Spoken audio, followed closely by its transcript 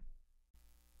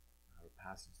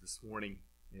passage this morning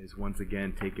is once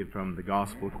again taken from the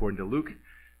Gospel according to Luke.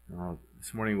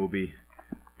 This morning we'll be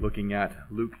looking at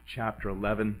Luke chapter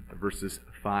 11, verses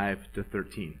 5 to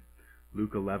 13.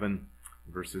 Luke 11,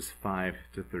 verses 5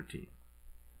 to 13.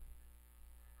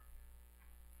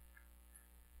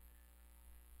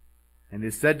 And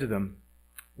it said to them,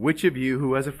 "Which of you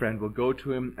who has a friend will go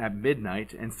to him at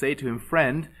midnight and say to him,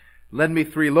 'Friend, lend me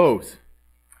 3 loaves,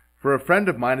 for a friend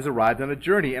of mine has arrived on a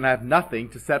journey, and I have nothing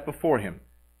to set before him?'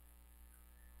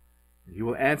 And he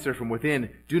will answer from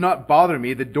within, 'Do not bother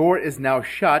me, the door is now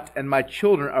shut, and my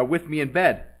children are with me in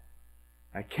bed.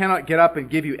 I cannot get up and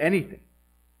give you anything.'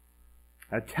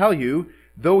 I tell you,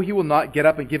 though he will not get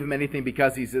up and give him anything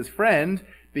because he's his friend,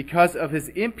 because of his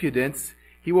impudence,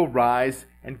 he will rise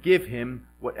and give him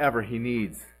whatever he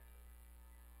needs.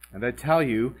 And I tell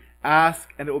you,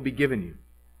 ask and it will be given you.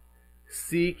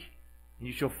 Seek and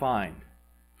you shall find.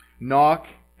 Knock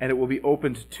and it will be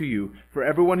opened to you. For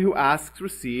everyone who asks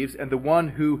receives, and the one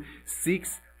who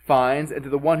seeks finds, and to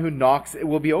the one who knocks it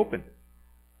will be opened.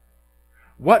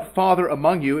 What father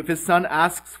among you, if his son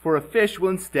asks for a fish, will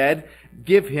instead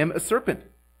give him a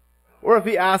serpent? Or if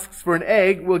he asks for an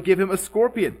egg, will give him a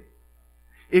scorpion?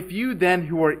 If you then,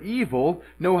 who are evil,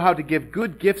 know how to give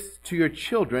good gifts to your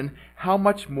children, how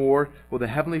much more will the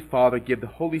Heavenly Father give the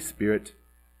Holy Spirit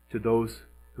to those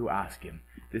who ask him?"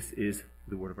 This is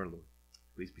the word of our Lord.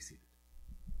 Please be seated.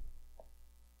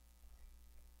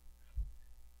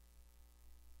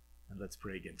 And let's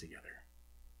pray again together.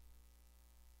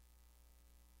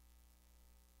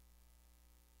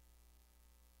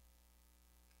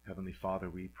 Heavenly Father,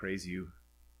 we praise you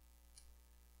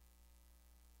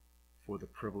for the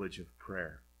privilege of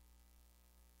prayer.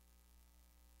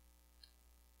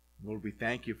 Lord, we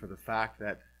thank you for the fact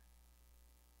that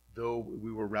though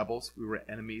we were rebels, we were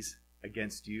enemies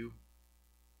against you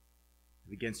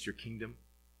and against your kingdom,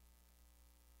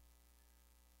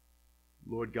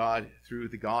 Lord God, through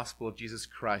the gospel of Jesus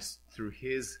Christ, through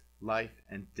his life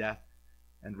and death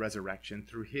and resurrection,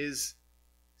 through his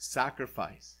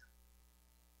sacrifice,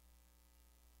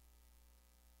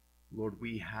 Lord,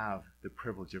 we have the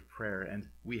privilege of prayer,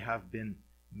 and we have been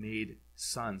made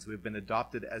sons. We've been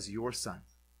adopted as your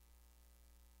sons.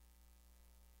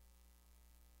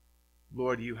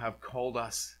 Lord, you have called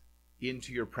us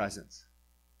into your presence.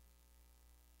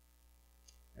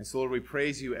 And so, Lord, we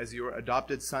praise you as your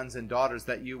adopted sons and daughters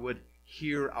that you would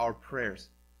hear our prayers.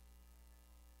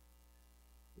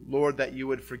 Lord, that you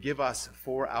would forgive us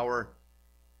for our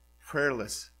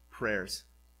prayerless prayers.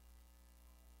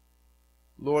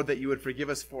 Lord, that you would forgive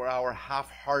us for our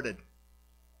half-hearted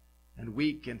and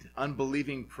weak and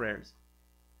unbelieving prayers.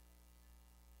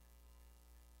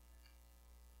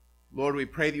 Lord, we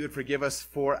pray that you would forgive us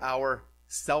for our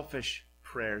selfish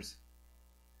prayers.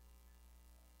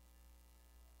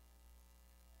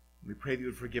 We pray that you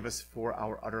would forgive us for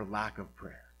our utter lack of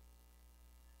prayer.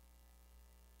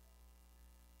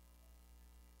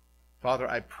 Father,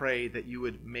 I pray that you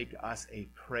would make us a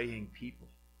praying people.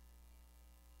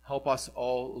 Help us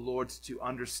all, Lord, to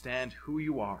understand who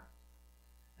you are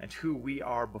and who we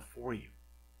are before you.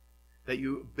 That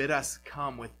you bid us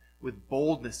come with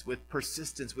boldness, with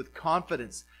persistence, with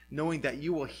confidence, knowing that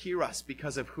you will hear us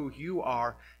because of who you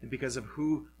are and because of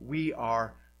who we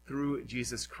are through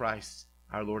Jesus Christ,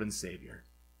 our Lord and Savior.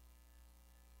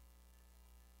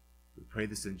 We pray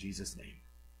this in Jesus' name.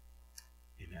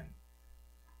 Amen.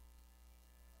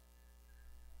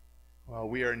 Well,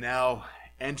 we are now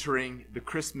entering the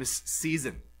Christmas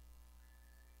season.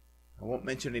 I won't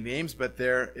mention any names, but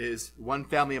there is one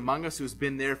family among us who's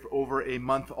been there for over a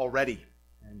month already,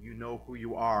 and you know who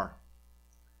you are.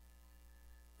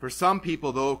 For some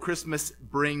people, though, Christmas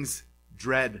brings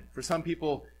dread. For some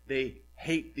people, they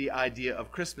hate the idea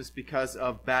of Christmas because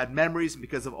of bad memories and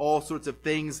because of all sorts of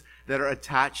things that are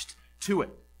attached to it.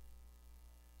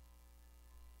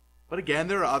 But again,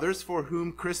 there are others for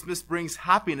whom Christmas brings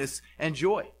happiness and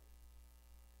joy.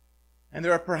 And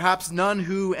there are perhaps none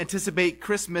who anticipate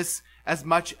Christmas as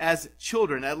much as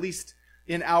children, at least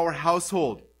in our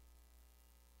household.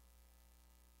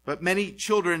 But many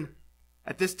children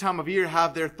at this time of year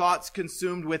have their thoughts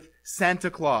consumed with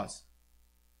Santa Claus.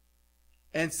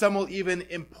 And some will even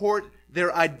import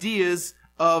their ideas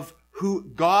of who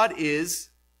God is.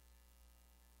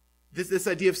 This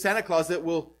idea of Santa Claus that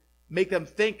will make them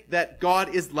think that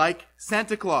God is like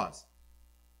Santa Claus.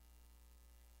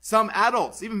 Some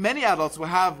adults, even many adults, will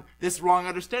have this wrong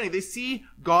understanding. They see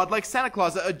God like Santa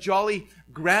Claus, a jolly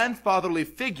grandfatherly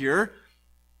figure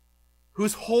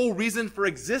whose whole reason for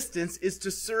existence is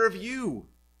to serve you.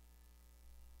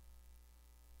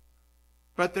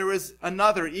 But there is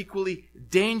another equally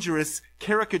dangerous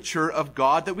caricature of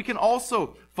God that we can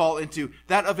also fall into,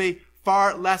 that of a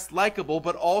far less likable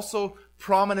but also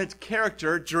prominent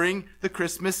character during the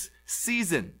Christmas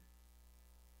season.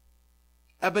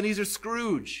 Ebenezer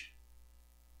Scrooge,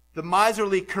 the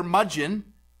miserly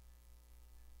curmudgeon,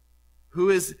 who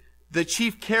is the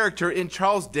chief character in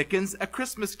Charles Dickens' A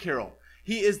Christmas Carol.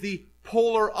 He is the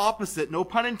polar opposite, no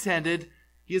pun intended,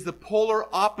 he is the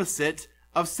polar opposite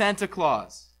of Santa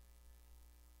Claus.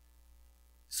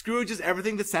 Scrooge is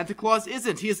everything that Santa Claus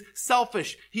isn't. He is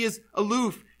selfish, he is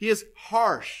aloof, he is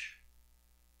harsh.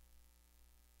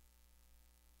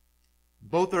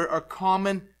 Both are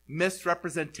common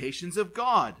misrepresentations of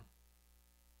God.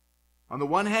 On the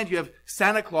one hand, you have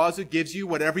Santa Claus who gives you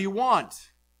whatever you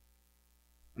want.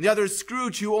 And the other is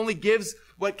Scrooge, who only gives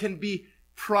what can be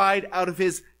pried out of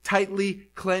his tightly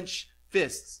clenched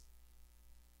fists.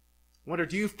 I wonder,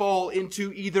 do you fall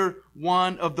into either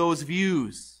one of those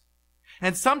views?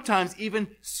 And sometimes even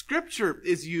Scripture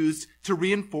is used to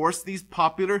reinforce these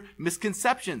popular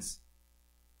misconceptions.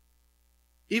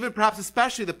 Even perhaps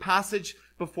especially the passage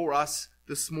before us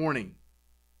this morning.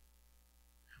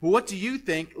 Well, what do you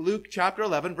think Luke chapter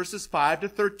 11 verses 5 to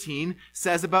 13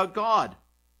 says about God?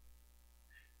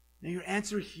 Now your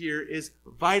answer here is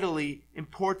vitally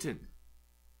important.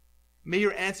 May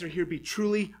your answer here be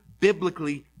truly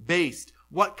biblically based.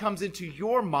 What comes into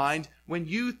your mind when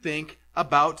you think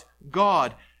about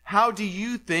God? How do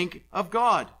you think of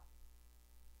God?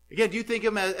 Again, do you think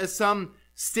of him as some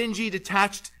stingy,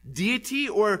 detached deity,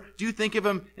 or do you think of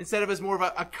him instead of as more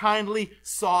of a kindly,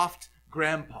 soft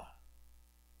grandpa?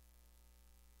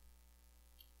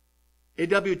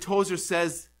 A.W. Tozer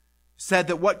said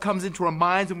that what comes into our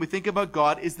minds when we think about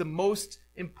God is the most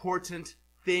important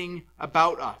thing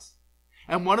about us.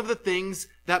 And one of the things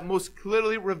that most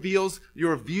clearly reveals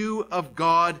your view of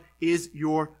God is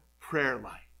your prayer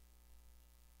life.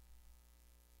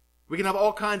 We can have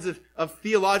all kinds of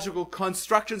theological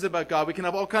constructions about God. We can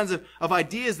have all kinds of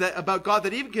ideas about God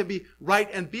that even can be right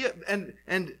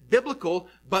and biblical,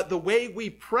 but the way we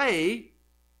pray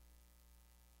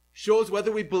shows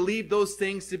whether we believe those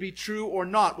things to be true or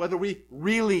not, whether we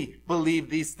really believe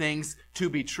these things to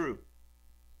be true.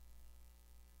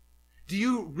 Do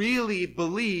you really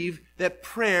believe that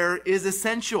prayer is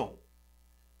essential?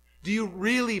 Do you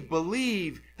really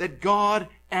believe that God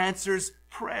answers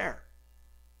prayer?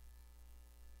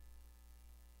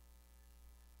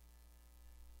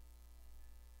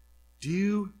 Do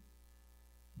you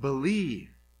believe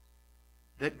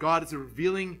that God is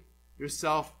revealing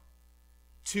yourself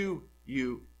to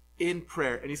you in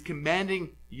prayer, and he's commanding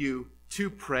you to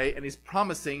pray, and he's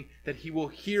promising that he will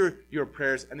hear your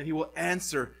prayers and that he will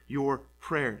answer your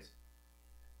prayers?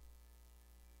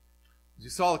 As we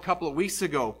saw a couple of weeks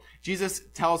ago, Jesus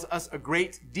tells us a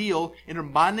great deal in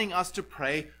reminding us to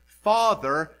pray,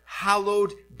 Father,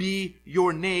 hallowed be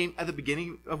your name, at the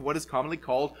beginning of what is commonly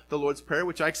called the Lord's Prayer,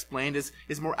 which I explained is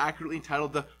more accurately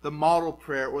entitled the model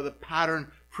prayer or the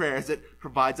pattern prayer, as it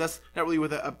provides us, not really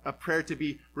with a prayer to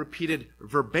be repeated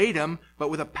verbatim, but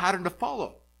with a pattern to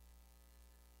follow.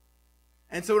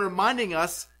 And so in reminding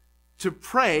us to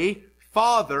pray,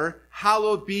 Father,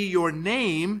 hallowed be your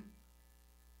name,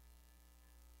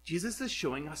 Jesus is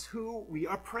showing us who we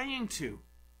are praying to.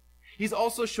 He's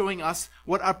also showing us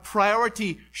what our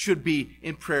priority should be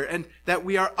in prayer, and that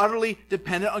we are utterly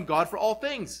dependent on God for all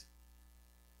things.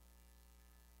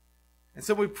 And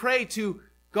so we pray to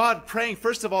God, praying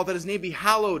first of all that his name be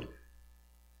hallowed,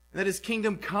 and that his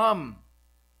kingdom come.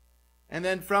 And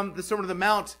then from the Sermon on the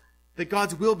Mount, that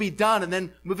God's will be done. And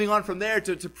then moving on from there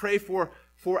to pray for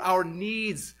our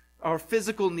needs, our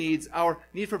physical needs, our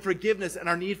need for forgiveness, and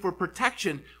our need for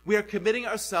protection. We are committing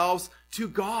ourselves to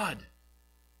God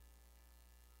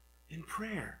in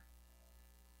prayer,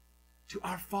 to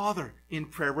our Father in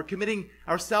prayer. We're committing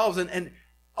ourselves and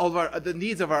all of the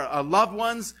needs of our loved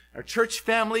ones, our church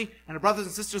family, and our brothers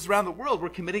and sisters around the world. We're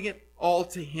committing it all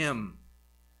to him.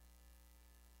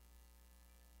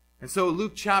 And so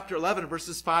Luke chapter 11,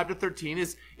 verses 5 to 13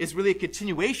 is really a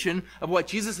continuation of what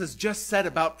Jesus has just said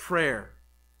about prayer.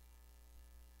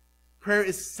 Prayer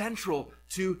is central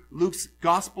to Luke's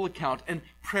gospel account, and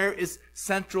prayer is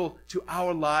central to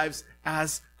our lives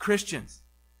as Christians.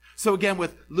 So again,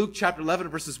 with Luke chapter 11,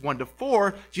 verses 1 to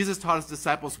 4, Jesus taught his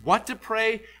disciples what to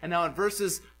pray, and now in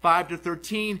verses 5 to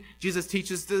 13, Jesus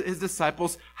teaches his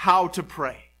disciples how to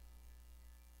pray.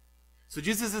 So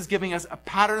Jesus is giving us a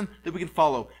pattern that we can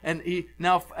follow, and he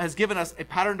now has given us a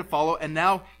pattern to follow, and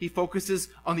now he focuses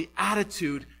on the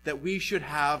attitude that we should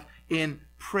have in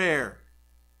prayer.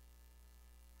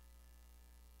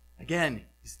 Again,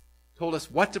 he's told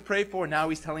us what to pray for, now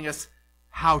he's telling us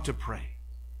how to pray?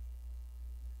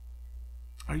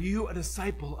 Are you a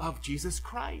disciple of Jesus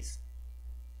Christ?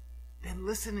 Then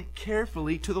listen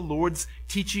carefully to the Lord's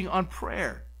teaching on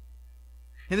prayer.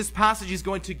 In this passage, he's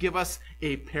going to give us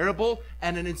a parable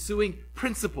and an ensuing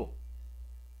principle.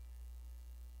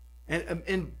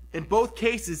 And in both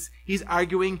cases, he's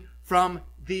arguing from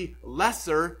the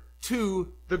lesser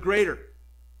to the greater.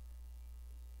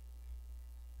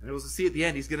 And we'll see at the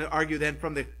end, he's going to argue then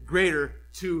from the greater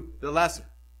to the lesser.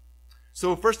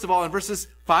 So first of all, in verses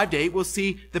 5 to 8, we'll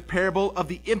see the parable of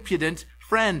the impudent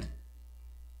friend.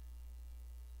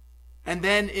 And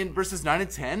then in verses 9 and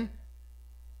 10,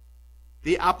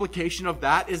 the application of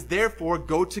that is therefore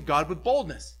go to God with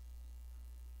boldness.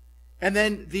 And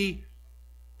then the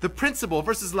principle,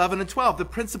 verses 11 and 12, the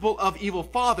principle of evil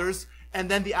fathers, and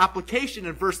then the application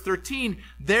in verse 13,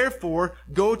 therefore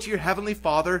go to your heavenly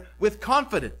Father with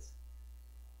confidence.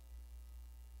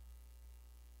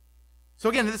 So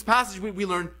again, in this passage, we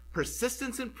learn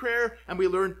persistence in prayer and we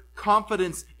learn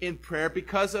confidence in prayer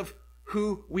because of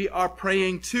who we are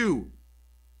praying to.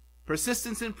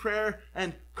 Persistence in prayer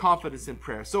and confidence in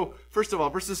prayer. So first of all,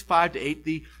 verses 5 to 8,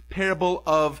 the parable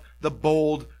of the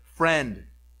bold friend.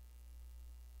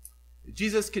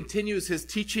 Jesus continues his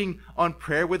teaching on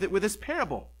prayer with this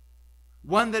parable,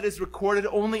 one that is recorded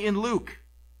only in Luke.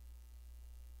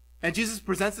 And Jesus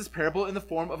presents this parable in the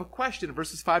form of a question,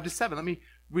 verses 5 to 7. Let me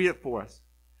read it for us.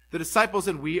 The disciples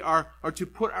and we are to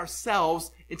put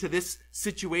ourselves into this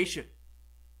situation.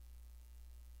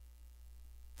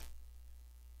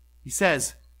 He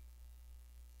says,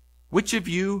 which of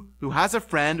you who has a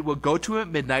friend will go to him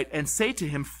at midnight and say to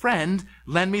him, friend,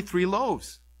 lend me 3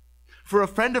 loaves? For a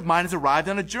friend of mine has arrived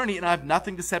on a journey and I have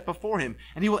nothing to set before him.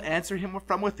 And he will answer him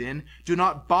from within, do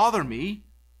not bother me.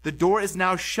 The door is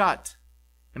now shut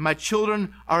and my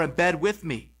children are in bed with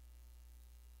me.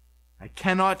 I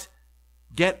cannot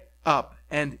get up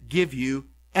and give you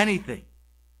anything.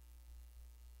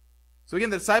 So again,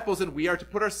 the disciples and we are to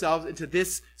put ourselves into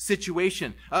this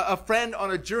situation. A friend on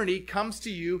a journey comes to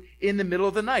you in the middle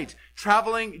of the night.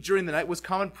 Traveling during the night was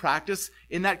common practice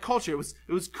in that culture.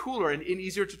 It was cooler and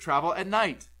easier to travel at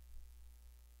night.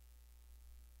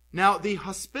 Now, the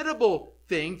hospitable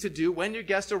thing to do when your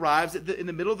guest arrives in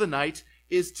the middle of the night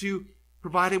is to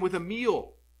provide him with a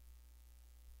meal.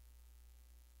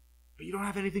 But you don't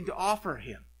have anything to offer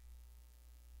him.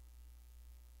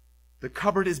 The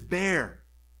cupboard is bare.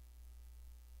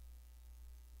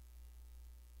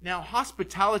 Now,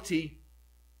 hospitality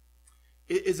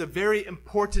is a very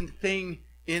important thing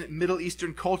in Middle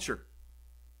Eastern culture.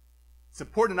 It's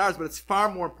important in ours, but it's far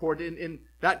more important in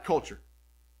that culture.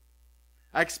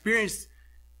 I experienced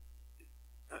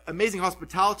amazing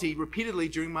hospitality repeatedly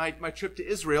during my trip to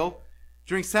Israel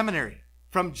during seminary,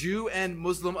 from Jew and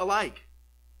Muslim alike.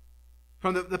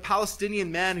 From the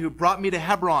Palestinian man who brought me to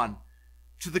Hebron,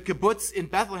 to the kibbutz in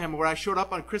Bethlehem where I showed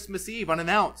up on Christmas Eve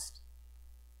unannounced,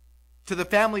 to the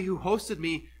family who hosted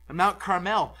me at Mount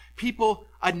Carmel. People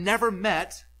I'd never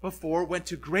met before went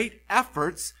to great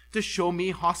efforts to show me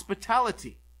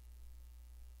hospitality.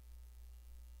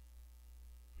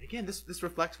 Again, this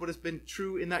reflects what has been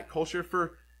true in that culture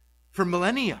for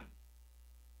millennia.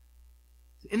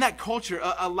 In that culture,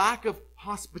 a lack of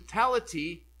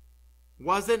hospitality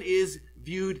was and is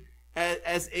viewed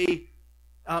as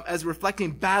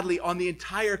reflecting badly on the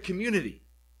entire community.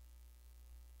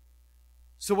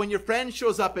 So when your friend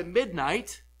shows up at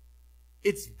midnight,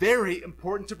 it's very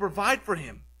important to provide for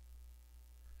him.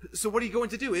 So what are you going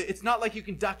to do? It's not like you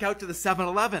can duck out to the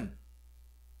 7-Eleven.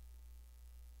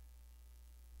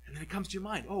 And then it comes to your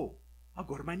mind, oh, I'll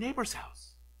go to my neighbor's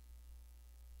house.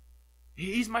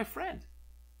 He's my friend.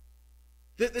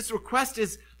 This request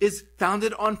is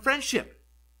founded on friendship.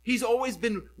 He's always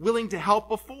been willing to help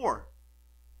before.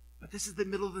 But this is the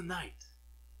middle of the night.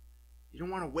 You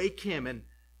don't want to wake him, and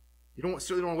you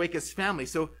certainly don't want to wake his family.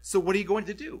 So what are you going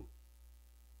to do?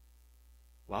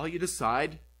 Well, you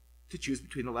decide to choose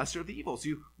between the lesser of the evils.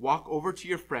 You walk over to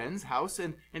your friend's house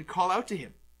and call out to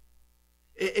him,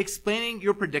 explaining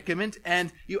your predicament,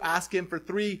 and you ask him for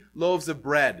 3 loaves of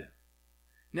bread.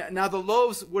 Now the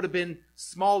loaves would have been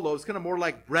small loaves, kind of more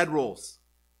like bread rolls.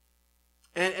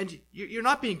 And you're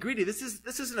not being greedy. This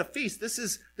isn't a feast. This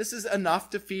is enough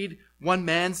to feed one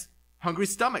man's hungry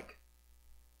stomach.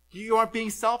 You aren't being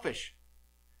selfish.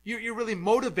 You're really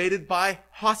motivated by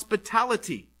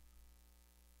hospitality.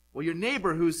 Well, your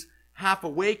neighbor, who's half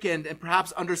awake and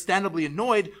perhaps understandably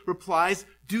annoyed, replies,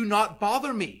 do not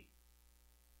bother me.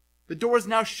 The door is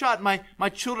now shut. My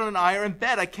children and I are in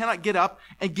bed. I cannot get up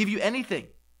and give you anything.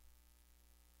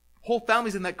 Whole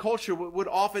families in that culture would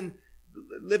often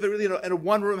live really in a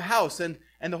one-room house, and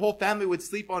the whole family would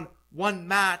sleep on one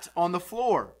mat on the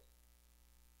floor.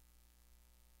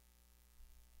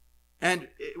 And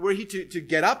were he to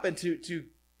get up and to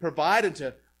provide and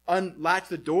to unlatch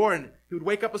the door, and he would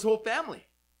wake up his whole family.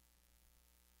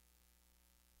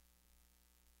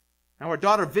 Now our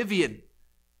daughter Vivian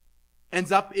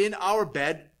ends up in our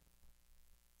bed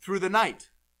through the night.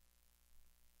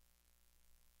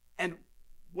 And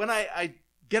when I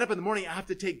get up in the morning, I have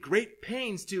to take great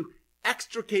pains to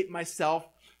extricate myself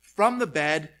from the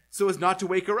bed so as not to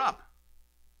wake her up.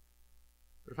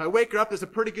 But if I wake her up, there's a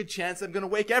pretty good chance I'm going to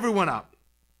wake everyone up.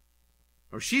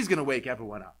 Or she's going to wake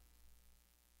everyone up.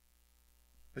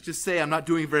 Let's just say I'm not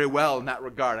doing very well in that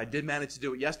regard. I did manage to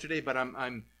do it yesterday, but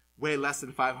I'm way less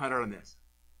than 500 on this.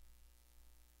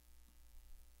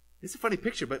 It's a funny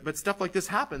picture, but stuff like this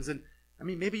happens, and I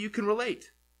mean, maybe you can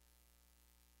relate.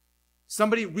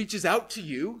 Somebody reaches out to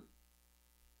you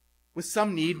with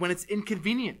some need when it's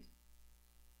inconvenient.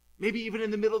 Maybe even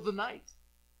in the middle of the night.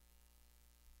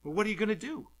 But what are you going to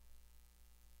do?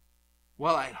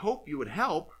 Well, I hope you would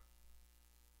help.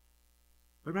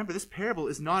 But remember, this parable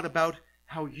is not about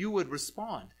how you would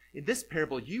respond. In this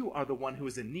parable, you are the one who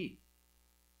is in need.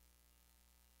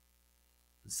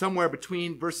 Somewhere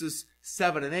between verses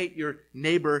 7 and 8, your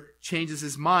neighbor changes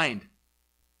his mind.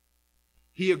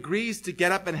 He agrees to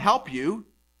get up and help you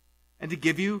and to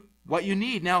give you what you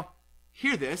need. Now,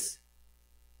 hear this.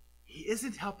 He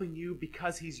isn't helping you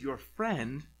because he's your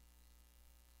friend.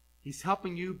 He's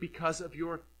helping you because of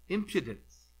your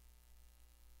impudence.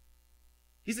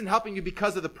 He isn't helping you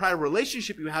because of the prior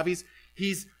relationship you have.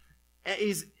 He's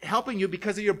helping you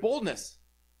because of your boldness.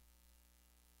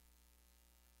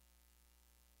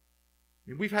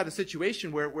 I mean, we've had a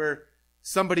situation where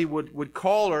somebody would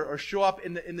call or show up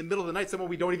in the middle of the night, someone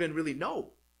we don't even really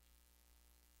know.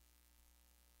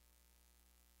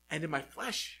 And in my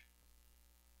flesh,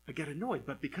 I get annoyed,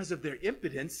 but because of their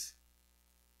impotence,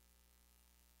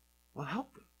 I'll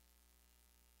help them.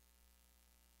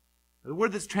 The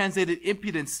word that's translated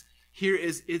impudence here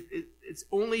it's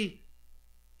only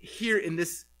here in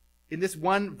this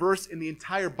one verse in the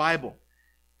entire Bible.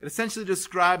 It essentially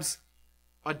describes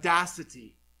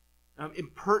audacity,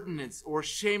 impertinence, or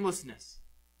shamelessness.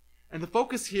 And the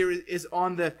focus here is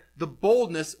on the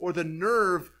boldness or the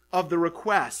nerve of the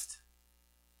request.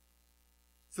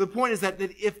 So the point is that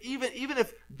if even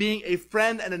if being a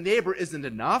friend and a neighbor isn't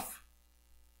enough,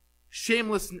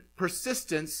 shameless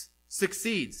persistence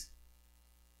succeeds.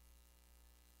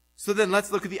 So then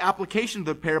let's look at the application of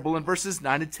the parable in verses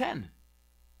 9 and 10.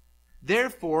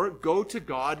 Therefore, go to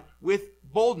God with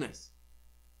boldness.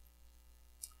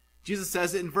 Jesus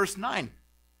says it in verse 9.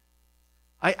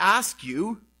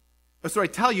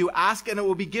 Tell you, ask and it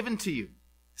will be given to you.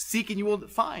 Seek and you will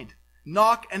find.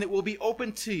 Knock and it will be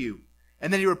opened to you.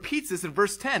 And then he repeats this in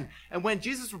verse 10. And when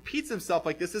Jesus repeats himself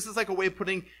like this is like a way of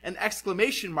putting an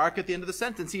exclamation mark at the end of the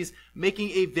sentence. He's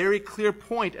making a very clear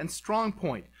point and strong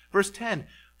point. Verse 10,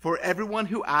 for everyone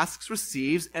who asks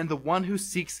receives, and the one who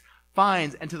seeks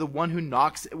finds, and to the one who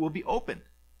knocks it will be opened.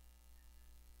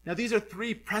 Now these are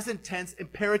three present tense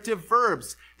imperative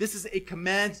verbs. This is a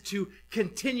command to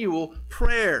continual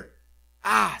prayer.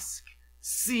 Ask,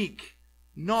 seek,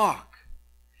 knock.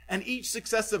 And each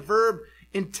successive verb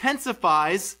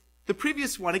intensifies the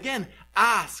previous one. Again,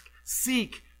 ask,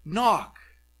 seek, knock.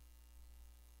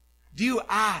 Do you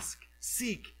ask,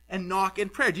 seek, and knock in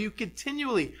prayer? Do you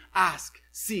continually ask,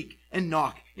 seek, and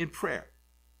knock in prayer?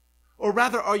 Or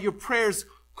rather, are your prayers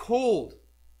cold?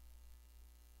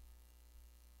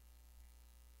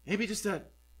 Maybe just a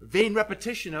vain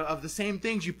repetition of the same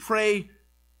things you pray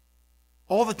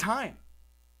all the time.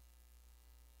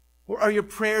 Or are your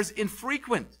prayers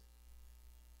infrequent?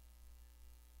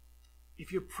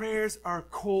 If your prayers are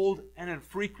cold and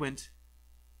infrequent,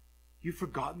 you've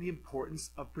forgotten the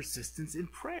importance of persistence in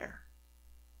prayer.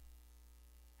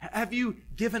 Have you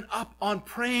given up on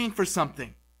praying for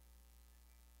something?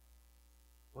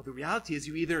 Well, the reality is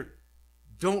you either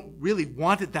don't really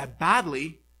want it that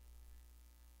badly,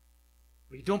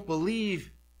 or you don't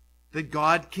believe that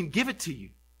God can give it to you.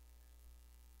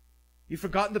 You've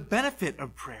forgotten the benefit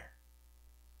of prayer.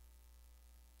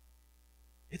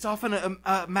 It's often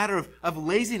a matter of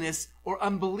laziness or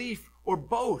unbelief or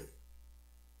both.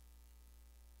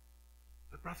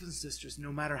 But brothers and sisters,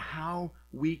 no matter how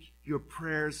weak your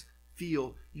prayers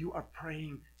feel, you are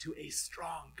praying to a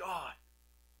strong God.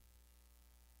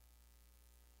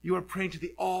 You are praying to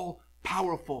the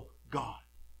all-powerful God.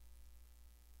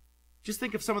 Just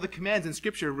think of some of the commands in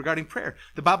Scripture regarding prayer.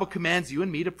 The Bible commands you and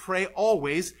me to pray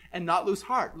always and not lose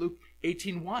heart. Luke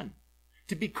 18:1.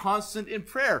 To be constant in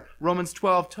prayer. Romans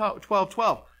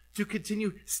 12:12. To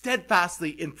continue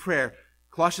steadfastly in prayer.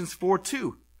 Colossians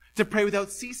 4:2. to pray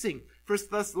without ceasing.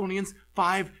 1 Thessalonians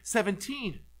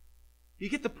 5:17. You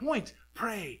get the point.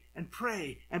 Pray and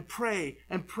pray and pray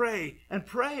and pray and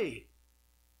pray.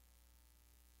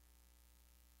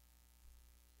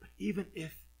 But even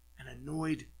if an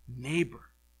annoyed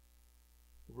neighbor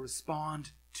will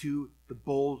respond to the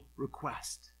bold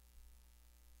request,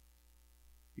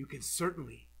 you can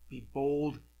certainly be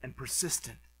bold and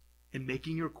persistent in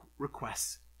making your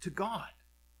requests to God.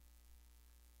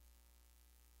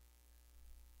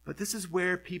 But this is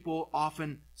where people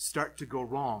often start to go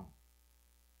wrong.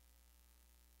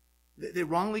 They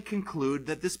wrongly conclude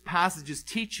that this passage is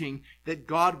teaching that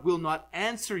God will not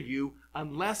answer you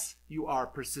unless you are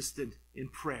persistent in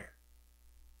prayer.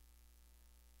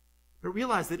 But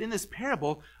realize that in this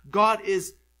parable, God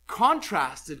is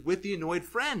contrasted with the annoyed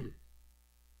friend.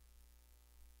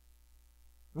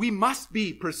 We must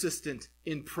be persistent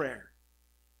in prayer.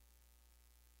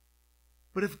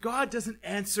 But if God doesn't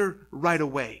answer right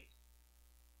away,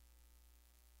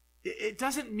 it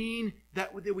doesn't mean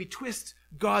that we twist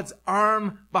God's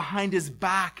arm behind his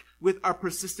back with our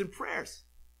persistent prayers.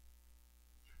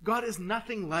 God is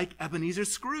nothing like Ebenezer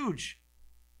Scrooge.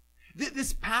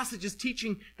 This passage is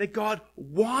teaching that God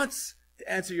wants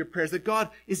to answer your prayers, that God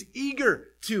is eager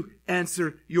to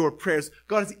answer your prayers.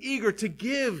 God is eager to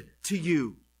give to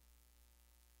you.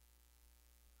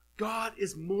 God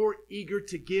is more eager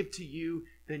to give to you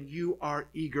than you are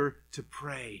eager to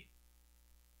pray.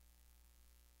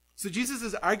 So Jesus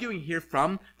is arguing here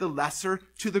from the lesser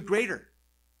to the greater.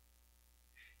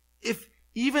 If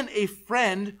even a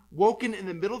friend woken in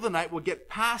the middle of the night will get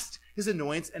past his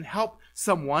annoyance and help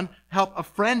someone, help a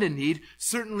friend in need,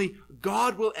 certainly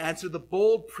God will answer the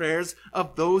bold prayers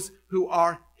of those who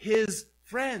are his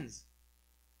friends.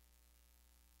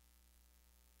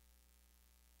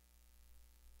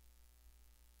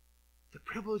 The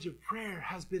privilege of prayer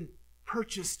has been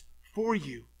purchased for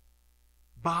you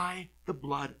by the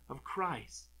blood of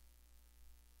Christ.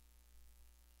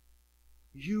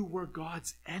 You were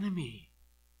God's enemy,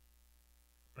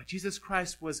 but Jesus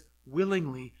Christ was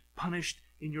willingly punished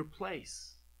in your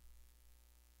place.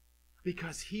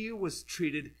 Because he was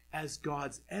treated as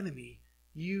God's enemy,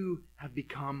 you have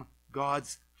become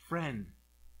God's friend.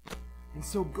 And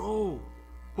so go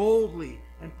boldly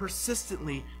and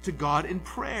persistently to God in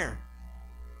prayer.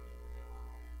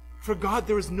 For God,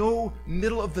 there is no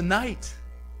middle of the night.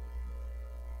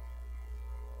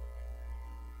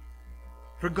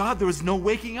 For God, there is no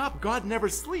waking up. God never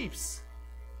sleeps.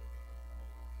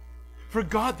 For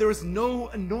God, there is no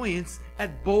annoyance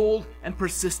at bold and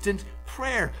persistent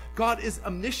prayer. God is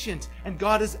omniscient and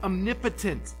God is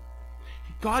omnipotent.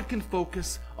 God can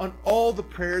focus on all the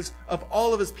prayers of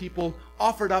all of his people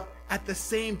offered up at the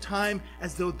same time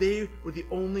as though they were the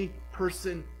only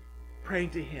person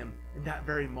praying to him in that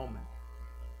very moment.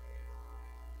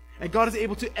 And God is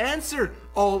able to answer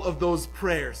all of those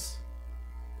prayers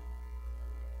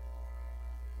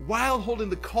while holding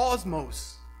the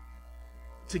cosmos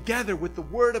together with the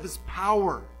word of his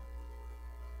power.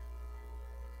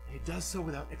 And he does so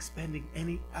without expending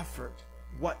any effort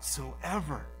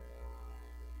whatsoever.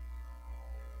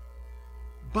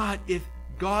 But if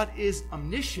God is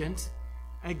omniscient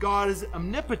and God is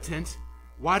omnipotent,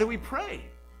 why do we pray?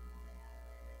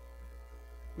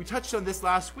 We touched on this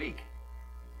last week.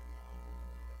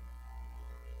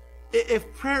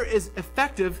 If prayer is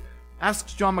effective,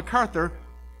 asks John MacArthur,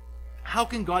 how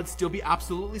can God still be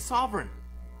absolutely sovereign?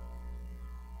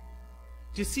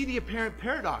 Do you see the apparent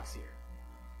paradox here?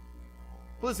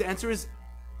 Well, his answer is,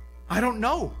 I don't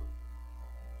know.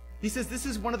 He says this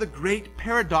is one of the great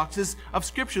paradoxes of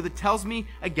Scripture that tells me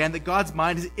again that God's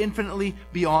mind is infinitely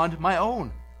beyond my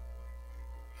own.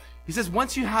 He says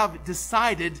once you have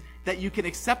decided that you can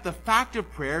accept the fact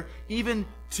of prayer, even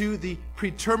to the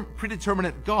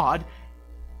predeterminate God,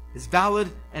 is valid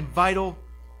and vital,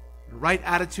 the right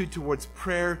attitude towards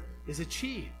prayer is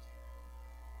achieved.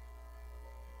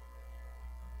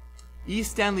 E.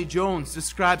 Stanley Jones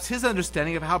describes his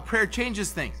understanding of how prayer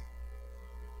changes things.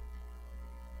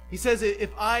 He says, if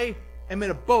I am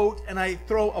in a boat and I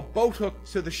throw a boat hook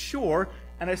to the shore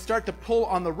and I start to pull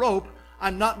on the rope,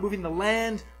 I'm not moving the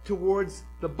land towards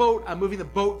the boat, I'm moving the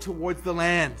boat towards the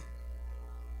land.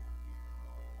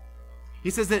 He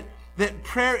says that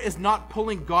prayer is not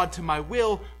pulling God to my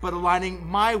will, but aligning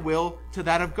my will to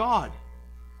that of God.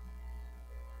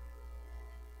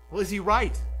 Well, is he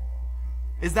right?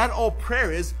 Is that all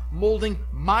prayer is, molding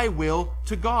my will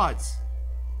to God's?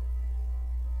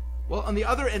 Well, on the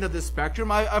other end of the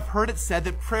spectrum, I've heard it said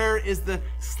that prayer is the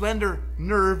slender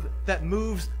nerve that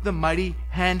moves the mighty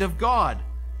hand of God.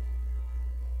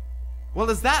 Well,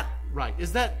 is that right?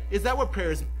 Is that what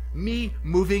prayer is? me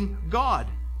moving God.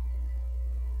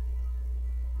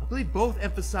 I believe both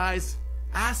emphasize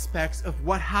aspects of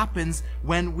what happens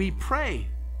when we pray.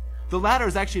 The latter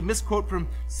is actually a misquote from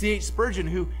C.H. Spurgeon,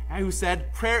 who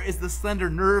said, prayer is the slender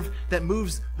nerve that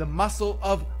moves the muscle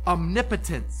of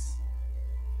omnipotence.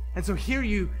 And so here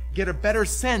you get a better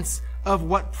sense of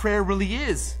what prayer really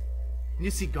is. And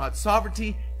you see God's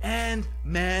sovereignty and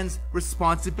man's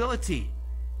responsibility.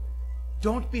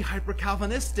 Don't be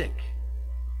hyper-Calvinistic.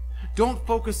 Don't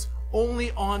focus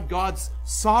only on God's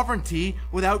sovereignty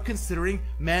without considering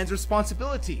man's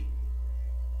responsibility.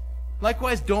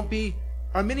 Likewise, don't be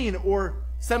Arminian or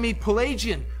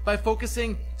semi-Pelagian by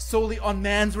focusing solely on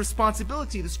man's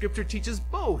responsibility. The scripture teaches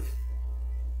both.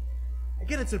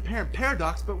 Again, it's an apparent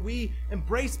paradox, but we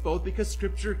embrace both because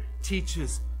scripture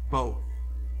teaches both,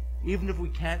 even if we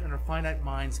can't in our finite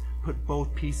minds put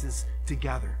both pieces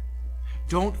together.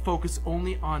 Don't focus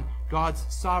only on God's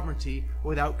sovereignty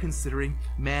without considering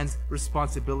man's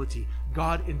responsibility.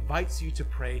 God invites you to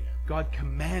pray. God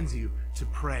commands you to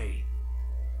pray.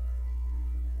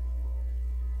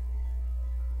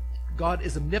 God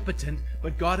is omnipotent,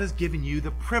 but God has given you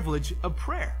the privilege of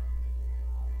prayer.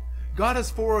 God has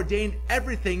foreordained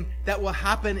everything that will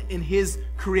happen in His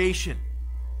creation.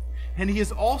 And He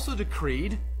has also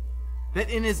decreed that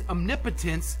in His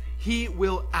omnipotence, He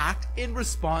will act in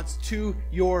response to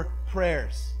your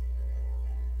prayers.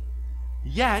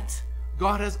 Yet,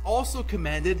 God has also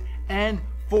commanded and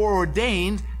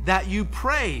foreordained that you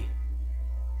pray.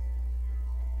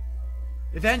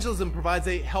 Evangelism provides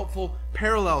a helpful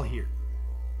parallel here.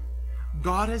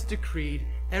 God has decreed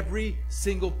every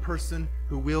single person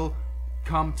who will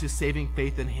come to saving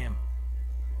faith in Him.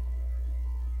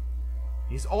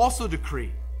 He's also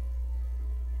decreed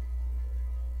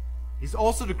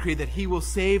that He will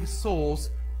save souls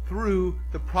through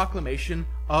the proclamation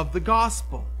of the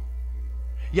gospel.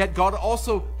 Yet God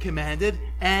also commanded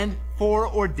and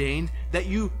foreordained that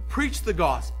you preach the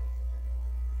gospel.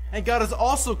 And God has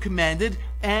also commanded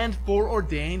and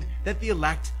foreordained that the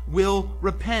elect will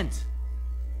repent.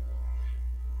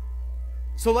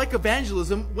 So like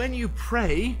evangelism, when you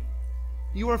pray,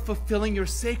 you are fulfilling your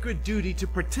sacred duty to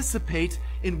participate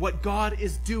in what God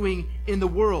is doing in the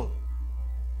world.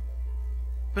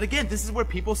 But again, this is where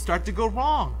people start to go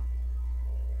wrong.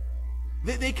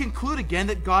 They conclude again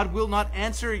that God will not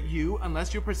answer you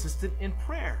unless you're persistent in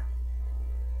prayer.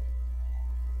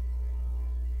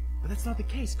 But that's not the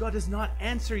case. God does not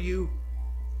answer you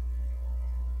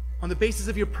on the basis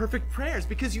of your perfect prayers,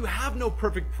 because you have no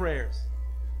perfect prayers.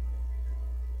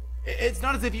 It's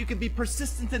not as if you can be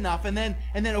persistent enough and then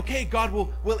okay, God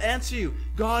will answer you.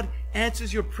 God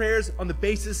answers your prayers on the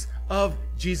basis of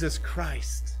Jesus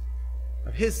Christ,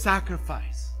 of His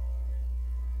sacrifice.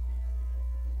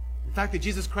 The fact that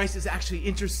Jesus Christ is actually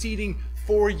interceding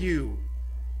for you.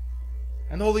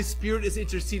 And the Holy Spirit is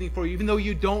interceding for you, even though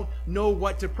you don't know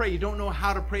what to pray. You don't know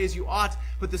how to pray as you ought,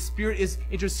 but the Spirit is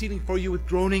interceding for you with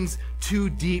groanings too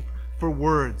deep for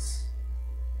words.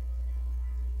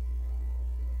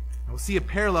 And we'll see a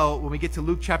parallel when we get to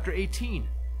Luke chapter 18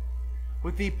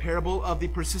 with the parable of the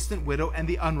persistent widow and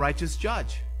the unrighteous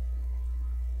judge.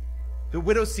 The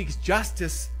widow seeks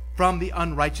justice from the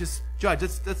unrighteous judge.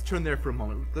 Let's turn there for a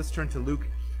moment. Let's turn to Luke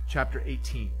chapter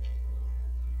 18.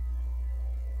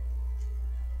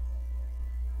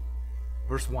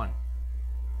 Verse 1.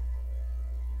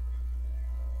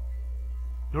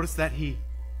 Notice that he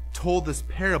told this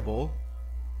parable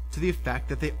to the effect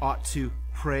that they ought to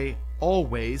pray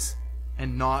always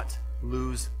and not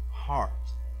lose heart.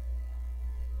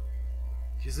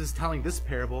 Jesus is telling this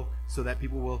parable so that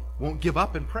people won't give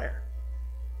up in prayer.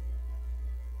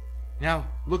 Now,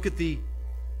 look at the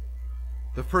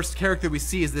first character we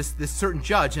see is this certain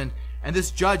judge, and this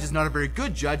judge is not a very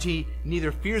good judge. He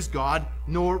neither fears God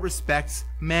nor respects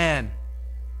man.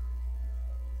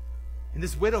 And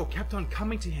this widow kept on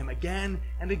coming to him again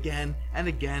and again and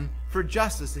again for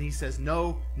justice, and he says,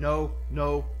 no, no,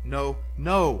 no, no,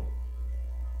 no.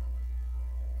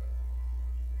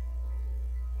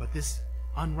 But this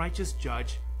unrighteous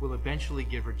judge will eventually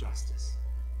give her justice.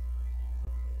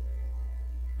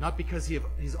 Not because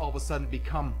he's all of a sudden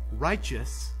become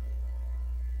righteous,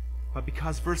 but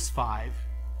because, verse 5,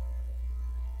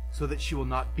 so that she will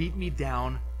not beat me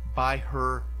down by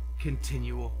her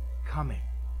continual coming.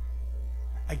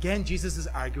 Again, Jesus is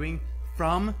arguing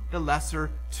from the lesser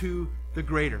to the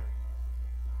greater.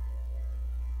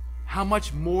 How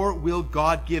much more will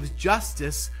God give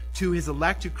justice to His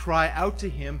elect who cry out to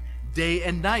Him day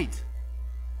and night?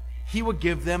 He will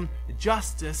give them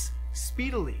justice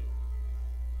speedily.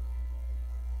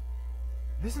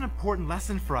 There's an important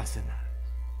lesson for us in that.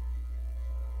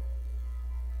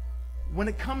 when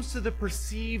it comes to the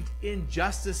perceived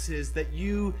injustices that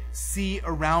you see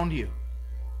around you,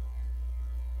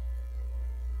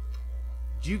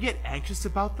 do you get anxious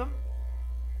about them?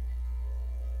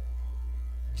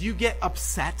 Do you get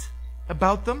upset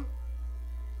about them?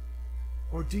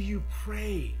 Or do you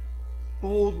pray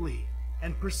boldly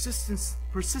and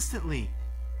persistently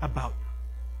about them?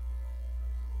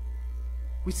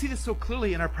 We see this so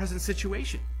clearly in our present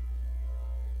situation.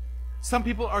 Some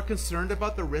people are concerned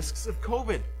about the risks of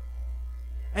COVID,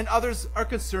 and others are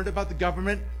concerned about the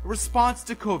government response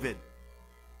to COVID.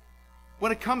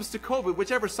 When it comes to COVID,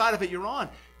 whichever side of it you're on,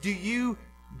 do you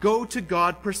go to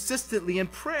God persistently in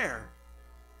prayer?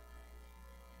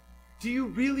 Do you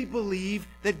really believe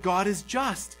that God is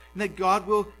just and that God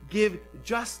will give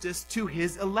justice to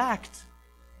his elect?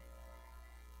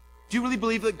 Do you really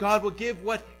believe that God will give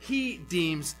what he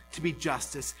deems to be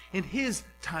justice in his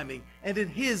timing and in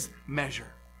his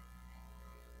measure?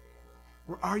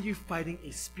 Or are you fighting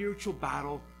a spiritual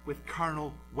battle with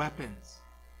carnal weapons?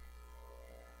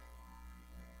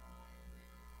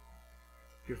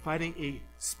 If you're fighting a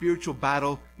spiritual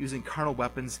battle using carnal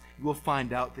weapons, you will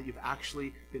find out that you've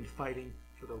actually been fighting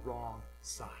for the wrong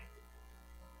side.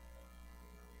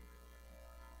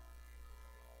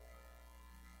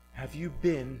 Have you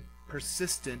been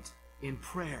persistent in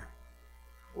prayer?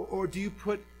 Or do you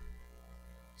put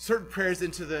certain prayers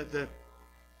into the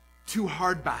too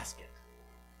hard basket?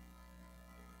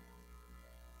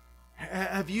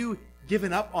 Have you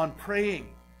given up on praying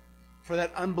for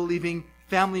that unbelieving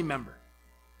family member?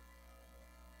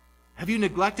 Have you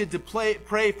neglected to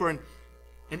pray for an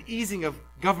easing of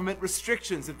government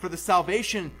restrictions and for the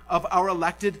salvation of our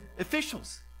elected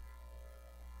officials?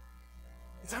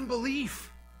 It's unbelief.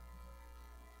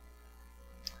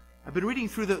 I've been reading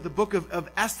through the book of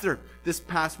Esther this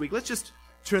past week. Let's just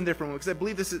turn there for a moment, because I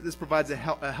believe this provides a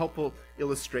helpful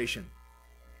illustration.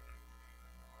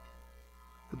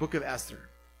 The book of Esther.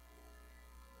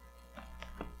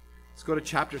 Let's go to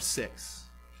chapter 6.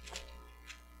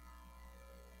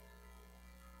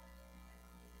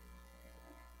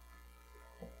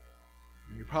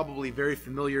 You're probably very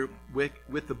familiar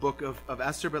with the book of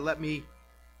Esther, but let me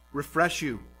refresh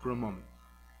you for a moment.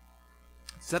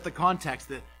 Set the context.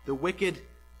 The wicked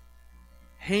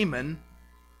Haman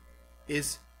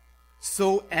is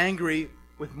so angry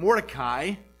with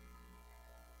Mordecai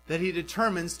that he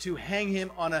determines to hang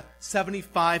him on a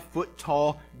 75-foot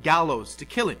tall gallows to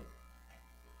kill him.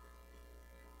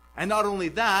 And not only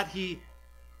that, he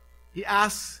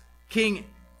asks King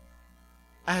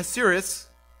Ahasuerus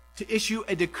to issue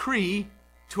a decree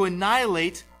to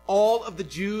annihilate all of the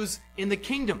Jews in the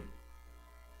kingdom.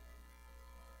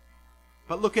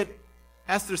 But look at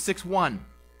Esther 6:1.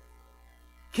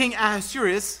 King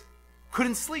Ahasuerus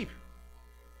couldn't sleep.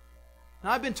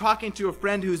 Now, I've been talking to a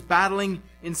friend who's battling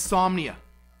insomnia.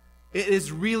 It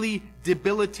is really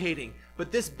debilitating,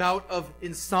 but this bout of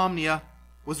insomnia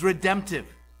was redemptive.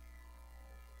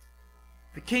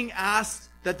 The king asked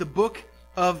that the book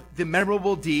of the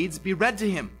memorable deeds be read to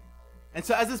him. And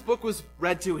so as this book was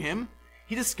read to him,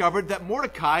 he discovered that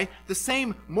Mordecai, the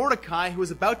same Mordecai who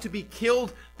was about to be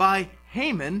killed by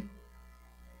Haman,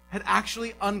 had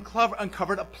actually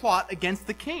uncovered a plot against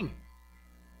the king.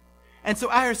 And so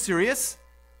Ahasuerus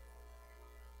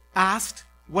asked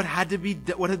what had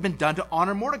been done to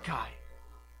honor Mordecai.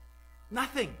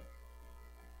 Nothing.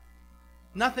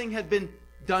 Nothing had been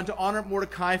done to honor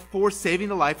Mordecai for saving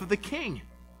the life of the king.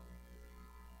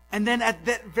 And then at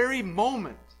that very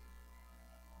moment,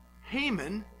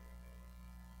 Haman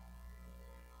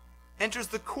enters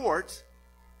the court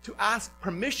to ask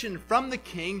permission from the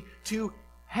king to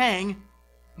hang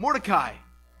Mordecai.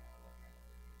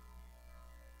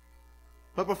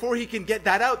 But before he can get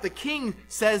that out, the king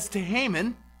says to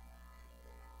Haman,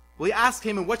 well, he asks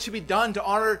Haman what should be done to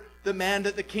honor the man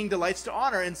that the king delights to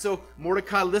honor. And so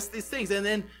Mordecai lists these things,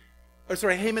 Haman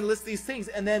lists these things,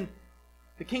 and then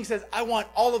the king says, I want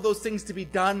all of those things to be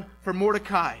done for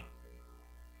Mordecai.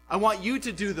 I want you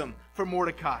to do them for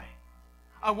Mordecai.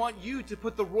 I want you to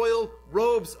put the royal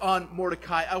robes on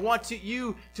Mordecai. I want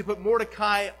you to put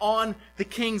Mordecai on the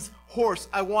king's horse.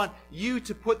 I want you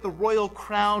to put the royal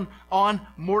crown on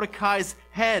Mordecai's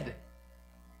head.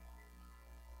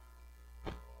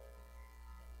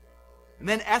 And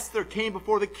then Esther came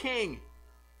before the king,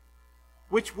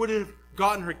 which would have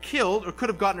gotten her killed, or could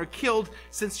have gotten her killed,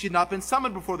 since she had not been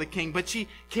summoned before the king. But she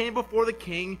came before the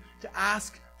king to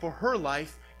ask for her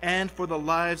life and for the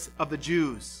lives of the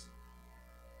Jews.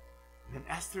 And then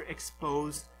Esther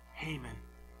exposed Haman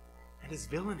and his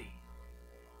villainy.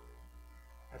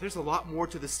 Now, there's a lot more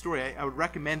to this story. I would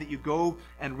recommend that you go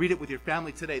and read it with your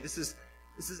family today. This is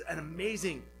an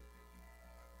amazing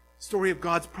story of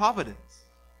God's providence.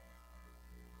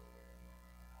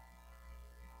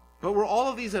 But were all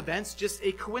of these events just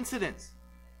a coincidence?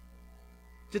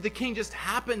 Did the king just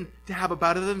happen to have a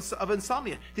bout of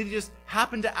insomnia? Did he just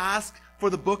happen to ask for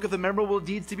the book of the memorable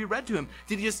deeds to be read to him?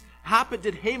 Did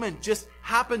Haman just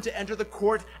happen to enter the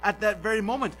court at that very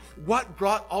moment? What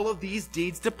brought all of these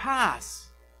deeds to pass?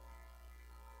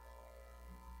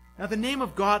 Now, the name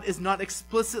of God is not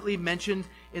explicitly mentioned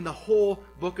in the whole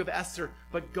book of Esther,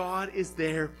 but God is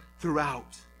there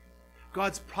throughout.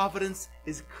 God's providence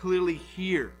is clearly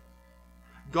here.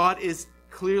 God is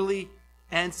clearly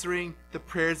answering the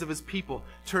prayers of his people.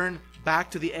 Turn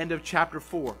back to the end of chapter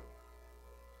 4.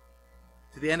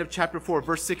 To the end of chapter 4,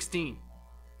 verse 16,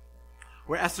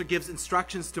 where Esther gives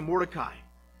instructions to Mordecai.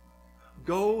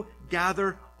 Go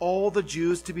gather all the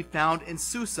Jews to be found in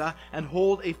Susa and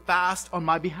hold a fast on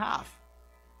my behalf.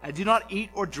 I do not eat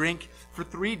or drink for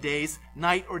 3 days,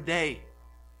 night or day.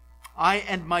 I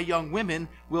and my young women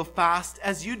will fast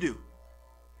as you do.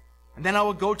 And then I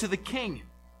will go to the king,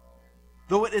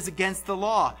 though it is against the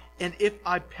law. And if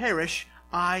I perish,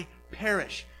 I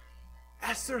perish.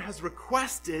 Esther has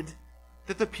requested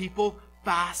that the people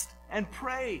fast and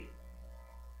pray.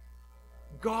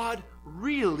 God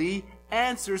really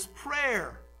answers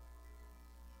prayer.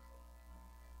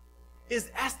 Is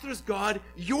Esther's God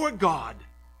your God?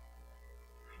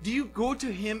 Do you go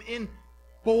to him in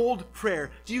bold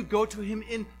prayer? Do you go to him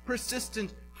in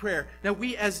persistent prayer? Now,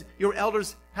 we as your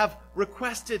elders have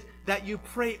requested that you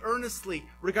pray earnestly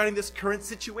regarding this current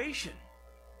situation.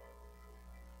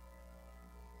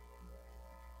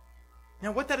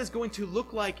 Now, what that is going to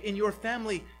look like in your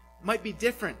family might be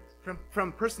different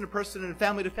from person to person and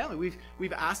family to family.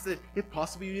 We've asked that, if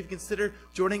possible, you even consider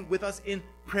joining with us in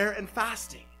prayer and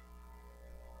fasting.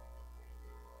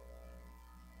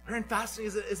 Prayer and fasting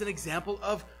is an example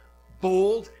of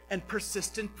bold and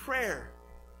persistent prayer.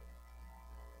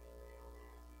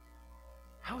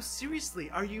 How seriously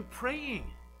are you praying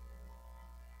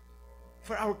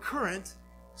for our current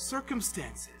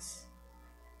circumstances?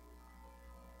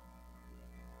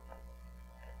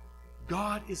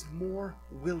 God is more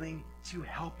willing to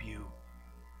help you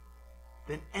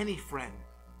than any friend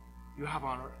you have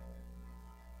on earth.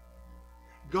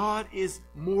 God is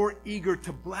more eager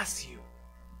to bless you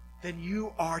than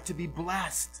you are to be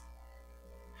blessed.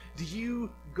 Do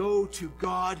you go to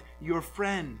God, your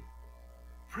friend?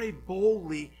 Pray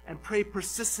boldly and pray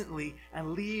persistently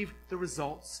and leave the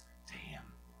results to him.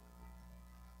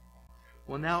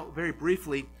 Well, now, very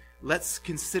briefly, let's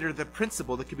consider the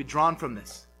principle that can be drawn from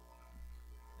this.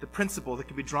 The principle that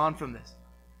can be drawn from this.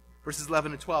 Verses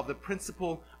 11 and 12, the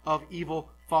principle of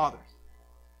evil fathers.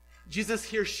 Jesus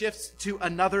here shifts to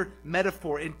another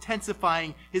metaphor,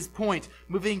 intensifying his point,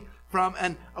 moving from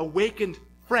an awakened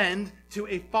friend to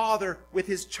a father with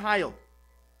his child.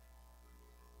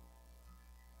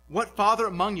 What father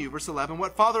among you, verse 11,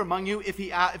 what father among you, if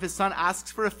his son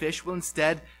asks for a fish, will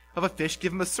instead of a fish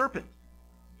give him a serpent?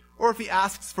 Or if he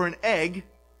asks for an egg,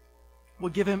 will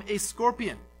give him a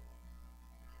scorpion?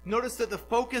 Notice that the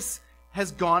focus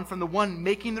has gone from the one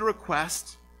making the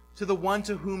request to the one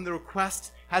to whom the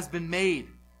request has been made.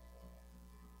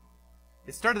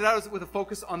 It started out with a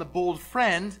focus on the bold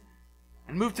friend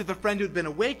and moved to the friend who had been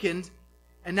awakened,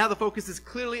 and now the focus is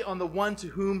clearly on the one to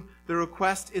whom the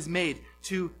request is made,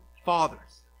 to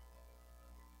fathers.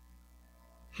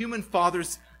 Human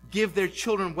fathers give their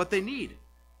children what they need.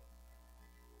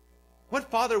 What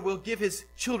father will give his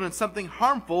children something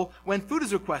harmful when food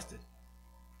is requested?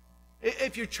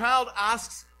 If your child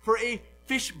asks for a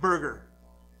fish burger,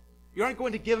 you aren't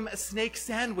going to give him a snake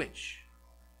sandwich.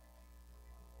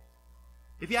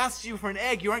 If he asks you for an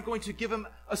egg, you aren't going to give him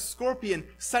a scorpion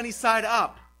sunny side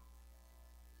up.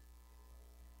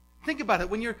 Think about it.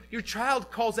 When your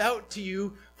child calls out to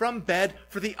you from bed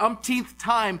for the umpteenth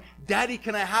time, "Daddy,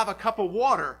 can I have a cup of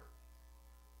water?"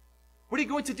 What are you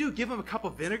going to do? Give him a cup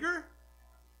of vinegar?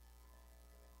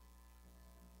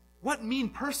 What mean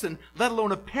person, let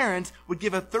alone a parent, would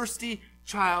give a thirsty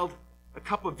child a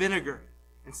cup of vinegar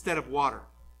instead of water?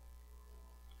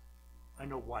 I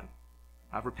know one.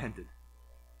 I've repented.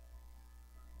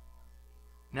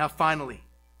 Now finally,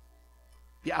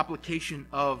 the application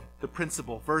of the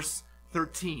principle. Verse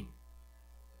 13.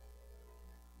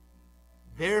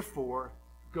 Therefore,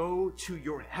 go to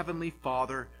your heavenly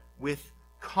Father with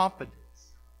confidence.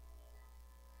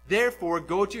 Therefore,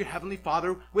 go to your heavenly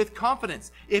Father with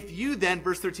confidence. If you then,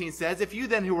 verse 13 says, if you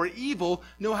then who are evil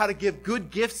know how to give good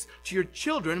gifts to your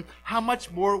children, how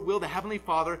much more will the heavenly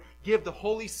Father give the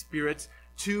Holy Spirit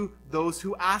to those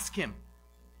who ask him?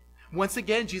 Once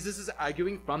again, Jesus is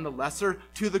arguing from the lesser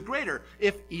to the greater.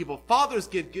 If evil fathers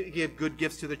give good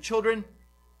gifts to their children,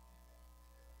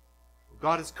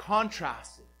 God is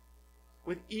contrasted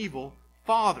with evil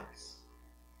fathers.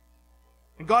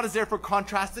 And God is therefore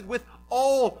contrasted with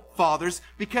all fathers,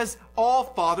 because all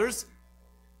fathers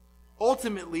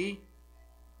ultimately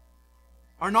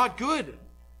are not good.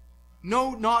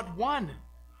 No, not one.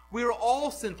 We are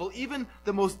all sinful. Even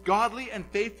the most godly and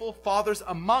faithful fathers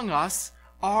among us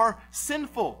are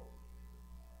sinful.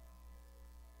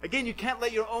 Again, you can't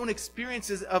let your own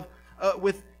experiences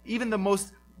with even the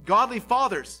most godly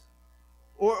fathers,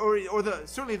 or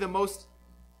certainly the most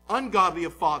ungodly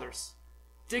of fathers,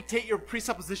 dictate your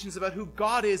presuppositions about who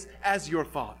God is as your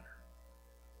Father.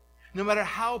 No matter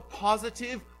how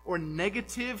positive or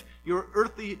negative your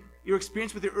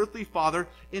experience with your earthly father,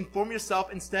 inform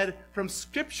yourself instead from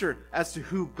Scripture as to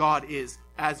who God is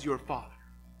as your Father.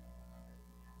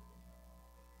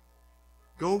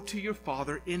 Go to your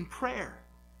Father in prayer.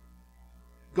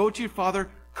 Go to your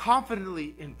Father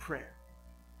confidently in prayer.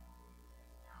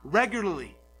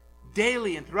 Regularly,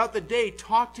 daily, and throughout the day,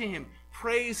 talk to Him,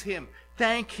 praise Him,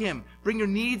 thank Him, bring your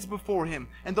needs before Him,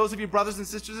 and those of your brothers and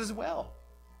sisters as well.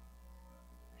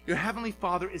 Your Heavenly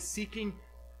Father is seeking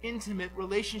intimate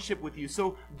relationship with you,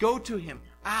 so go to Him,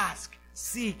 ask,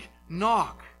 seek,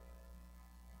 knock.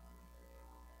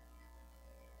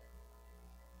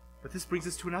 But this brings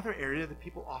us to another area that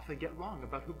people often get wrong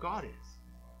about who God is.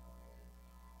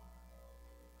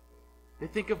 They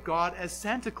think of God as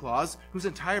Santa Claus, whose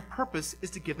entire purpose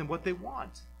is to give them what they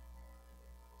want.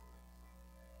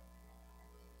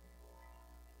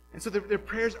 And so their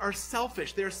prayers are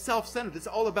selfish. They're self-centered. It's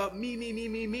all about me, me, me,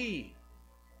 me, me.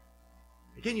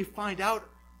 Again, you find out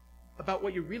about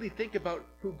what you really think about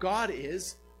who God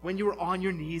is when you are on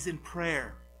your knees in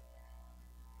prayer.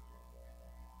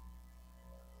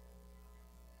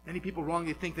 Many people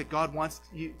wrongly think that God wants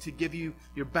you to give you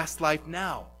your best life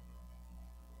now.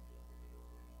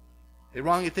 They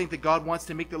wrongly think that God wants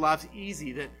to make their lives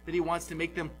easy, that He wants to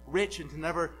make them rich and to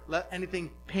never let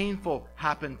anything painful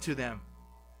happen to them.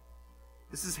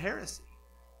 This is heresy.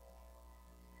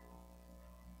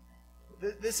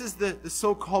 This is the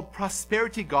so-called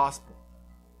prosperity gospel,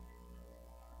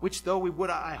 which though we would,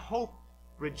 I hope,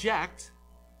 reject,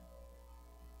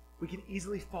 we can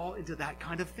easily fall into that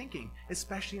kind of thinking,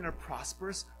 especially in our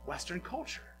prosperous Western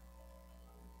culture.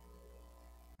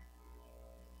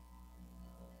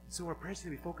 So our prayers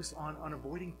need to be focused on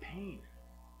avoiding pain.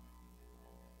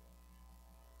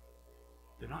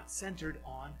 They're not centered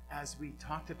on, as we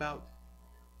talked about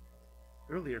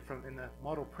earlier in the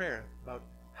model prayer, about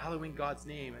hallowing God's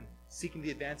name and seeking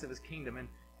the advance of His kingdom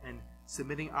and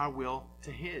submitting our will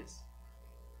to His.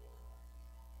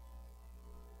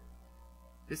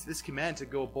 This command to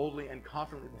go boldly and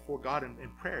confidently before God in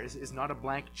prayer is not a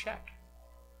blank check.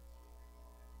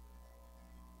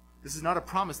 This is not a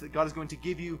promise that God is going to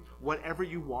give you whatever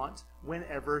you want,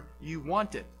 whenever you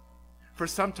want it. For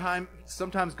sometimes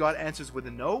God answers with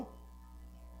a no.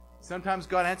 Sometimes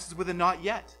God answers with a not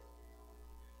yet.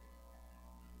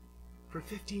 For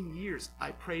 15 years,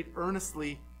 I prayed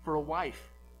earnestly for a wife.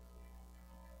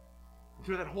 And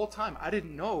through that whole time, I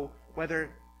didn't know whether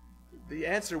the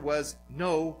answer was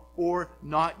no or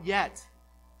not yet.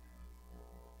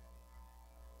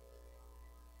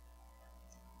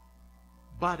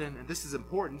 But, and this is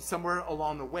important, somewhere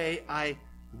along the way, I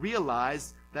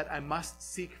realized that I must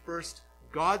seek first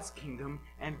God's kingdom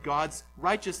and God's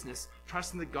righteousness,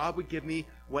 trusting that God would give me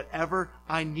whatever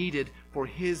I needed for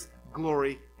His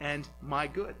glory and my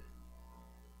good.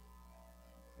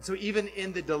 So even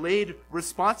in the delayed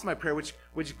response to my prayer,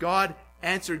 which God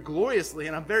answered gloriously,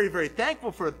 and I'm very, very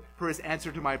thankful for His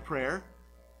answer to my prayer,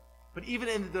 but even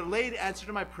in the delayed answer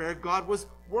to my prayer, God was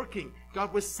working.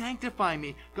 God was sanctifying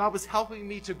me. God was helping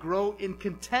me to grow in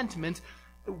contentment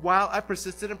while I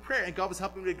persisted in prayer. And God was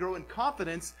helping me to grow in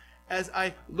confidence as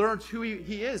I learned who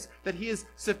He is, that He is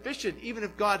sufficient. Even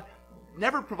if God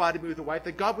never provided me with a wife,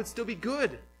 that God would still be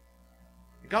good.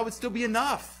 That God would still be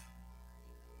enough.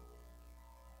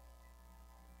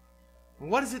 And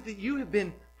what is it that you have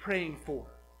been praying for?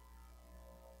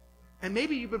 And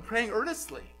maybe you've been praying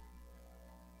earnestly.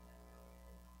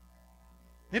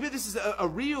 Maybe this is a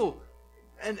real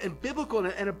and biblical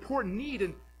and important need.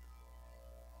 And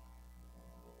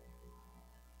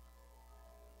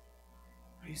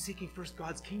are you seeking first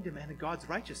God's kingdom and God's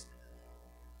righteousness?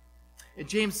 In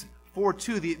James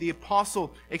 4:2, the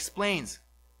apostle explains,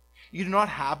 you do not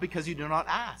have because you do not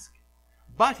ask.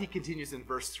 But, he continues in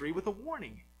verse 3 with a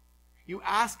warning. You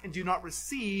ask and do not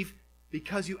receive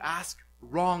because you ask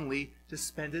wrongly to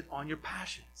spend it on your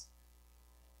passions.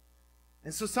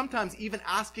 And so sometimes even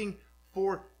asking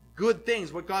for good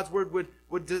things, what God's word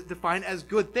would define as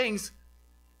good things,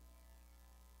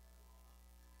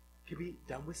 can be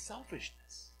done with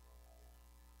selfishness,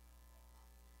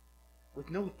 with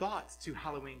no thoughts to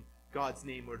hallowing God's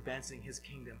name or advancing his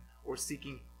kingdom or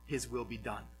seeking his will be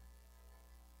done.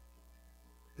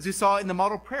 As we saw in the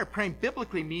model prayer, praying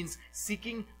biblically means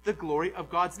seeking the glory of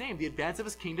God's name, the advance of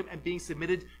his kingdom, and being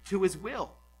submitted to his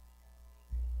will.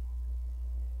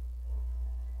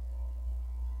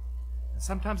 And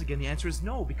sometimes, again, the answer is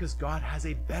no, because God has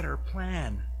a better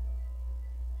plan.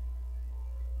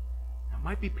 It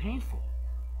might be painful,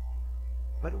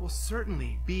 but it will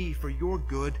certainly be for your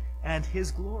good and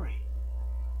his glory.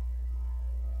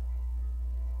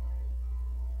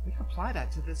 We can apply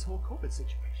that to this whole COVID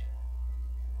situation.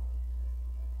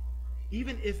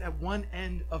 Even if at one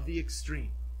end of the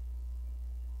extreme,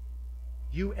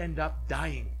 you end up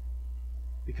dying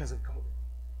because of COVID,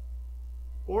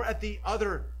 or at the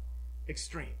other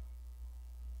extreme,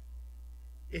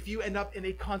 if you end up in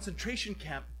a concentration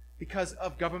camp because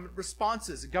of government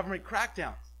responses, government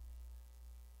crackdowns.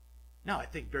 Now, I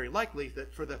think very likely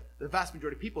that for the vast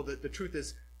majority of people, the truth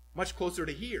is much closer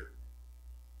to here.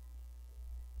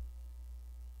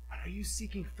 But are you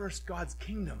seeking first God's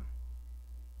kingdom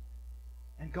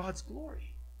and God's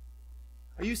glory?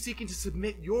 Are you seeking to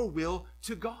submit your will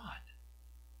to God?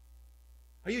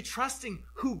 Are you trusting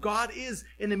who God is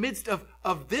in the midst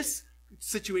of this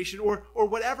situation or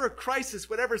whatever crisis,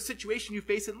 whatever situation you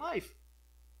face in life?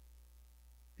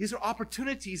 These are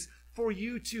opportunities for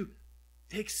you to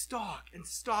take stock and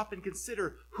stop and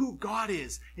consider who God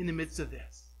is in the midst of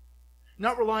this.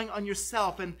 Not relying on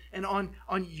yourself and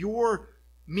on your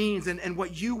means and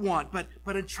what you want,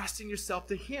 but entrusting yourself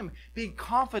to him, being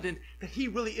confident that he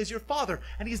really is your Father,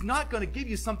 and he's not going to give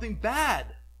you something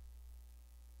bad.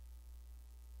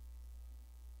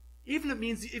 Even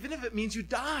if it means you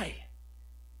die.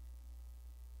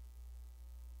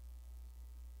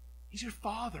 He's your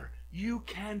Father. You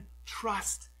can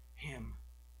trust him.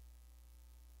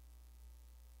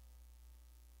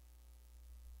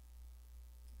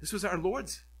 This was our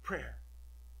Lord's prayer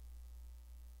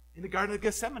in the Garden of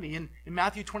Gethsemane in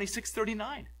Matthew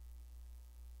 26:39.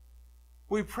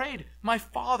 We prayed, "My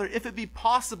Father, if it be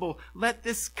possible, let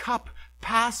this cup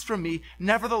pass from me.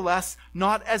 Nevertheless,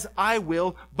 not as I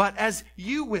will, but as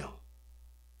you will."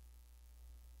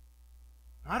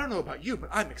 I don't know about you, but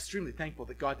I'm extremely thankful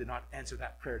that God did not answer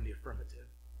that prayer in the affirmative.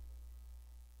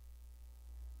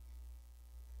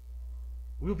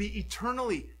 We'll be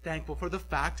eternally thankful for the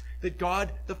fact that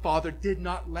God the Father did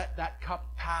not let that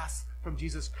cup pass from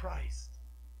Jesus Christ,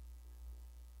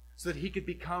 so that he could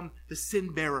become the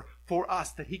sin bearer for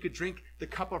us, that he could drink the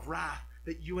cup of wrath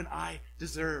that you and I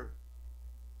deserve.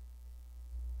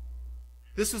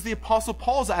 This was the Apostle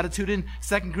Paul's attitude in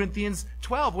 2 Corinthians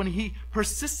 12 when he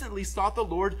persistently sought the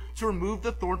Lord to remove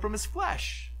the thorn from his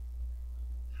flesh.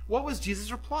 What was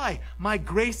Jesus' reply? "My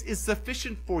grace is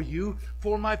sufficient for you,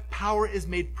 for my power is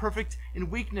made perfect in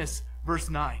weakness." Verse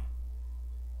 9.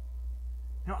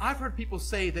 Now, I've heard people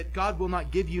say that God will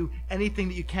not give you anything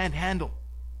that you can't handle.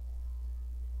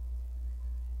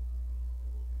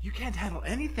 You can't handle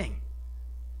anything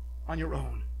on your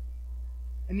own.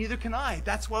 And neither can I.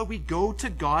 That's why we go to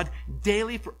God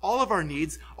daily for all of our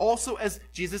needs, also as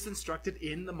Jesus instructed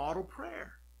in the model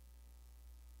prayer.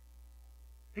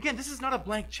 Again, this is not a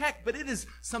blank check, but it is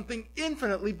something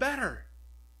infinitely better.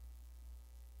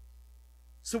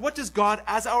 So what does God,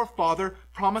 as our Father,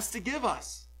 promise to give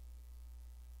us?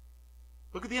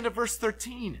 Look at the end of verse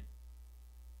 13.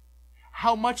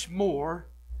 How much more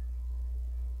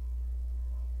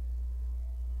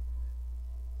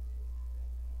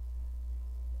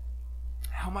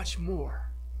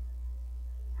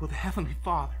will the Heavenly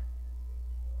Father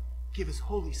give his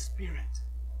Holy Spirit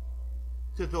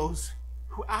to those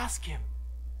who ask him?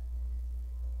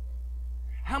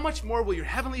 How much more will your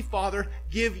Heavenly Father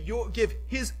give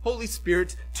his Holy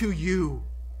Spirit to you?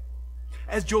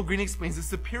 As Joel Green explains, the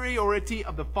superiority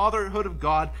of the fatherhood of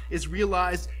God is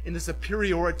realized in the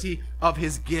superiority of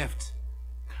his gift.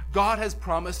 God has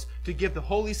promised to give the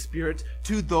Holy Spirit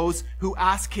to those who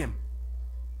ask him.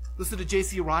 Listen to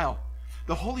J.C. Ryle.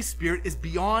 The Holy Spirit is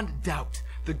beyond doubt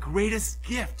the greatest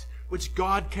gift which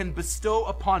God can bestow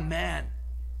upon man.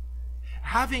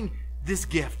 Having this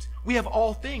gift, we have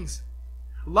all things: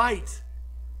 light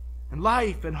and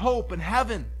life and hope and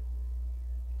heaven.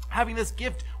 Having this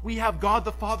gift, we have God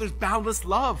the Father's boundless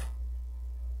love.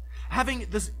 Having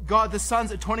this God the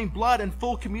Son's atoning blood and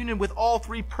full communion with all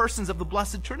three persons of the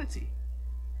Blessed Trinity.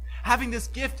 Having this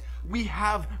gift, we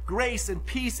have grace and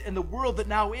peace in the world that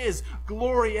now is,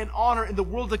 glory and honor in the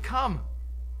world to come.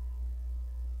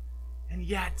 And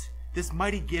yet, this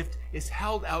mighty gift is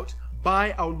held out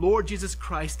by our Lord Jesus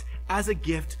Christ as a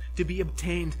gift to be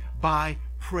obtained by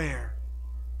prayer.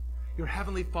 Your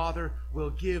Heavenly Father will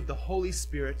give the Holy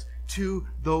Spirit to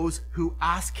those who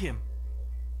ask Him.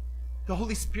 The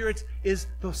Holy Spirit is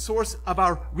the source of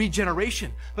our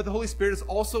regeneration, but the Holy Spirit is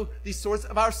also the source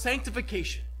of our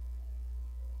sanctification.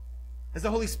 As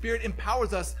the Holy Spirit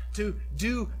empowers us to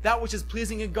do that which is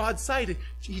pleasing in God's sight,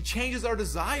 He changes our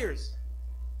desires.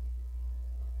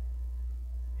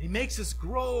 He makes us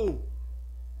grow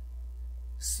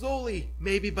slowly,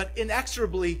 maybe, but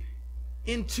inexorably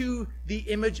into the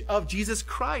image of Jesus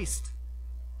Christ.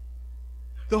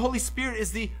 The Holy Spirit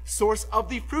is the source of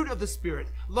the fruit of the Spirit: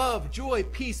 love, joy,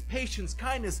 peace, patience,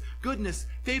 kindness, goodness,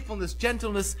 faithfulness,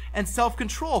 gentleness, and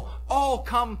self-control. All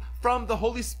come from the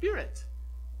Holy Spirit.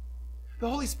 The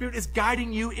Holy Spirit is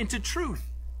guiding you into truth.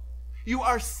 You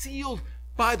are sealed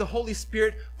by the Holy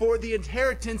Spirit for the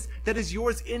inheritance that is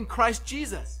yours in Christ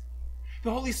Jesus.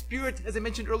 The Holy Spirit, as I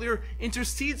mentioned earlier,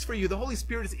 intercedes for you. The Holy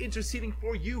Spirit is interceding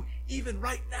for you even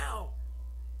right now.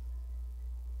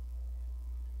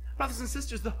 Brothers and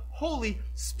sisters, the Holy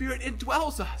Spirit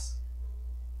indwells us.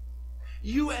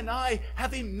 You and I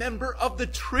have a member of the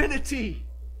Trinity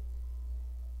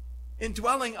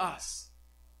indwelling us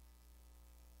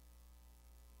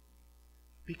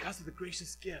because of the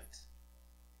gracious gift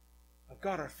of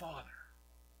God our Father.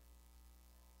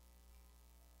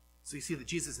 So you see that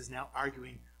Jesus is now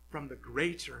arguing from the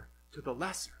greater to the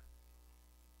lesser.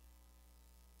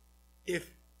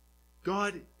 If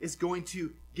God is going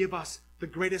to give us the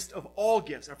greatest of all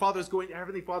gifts, our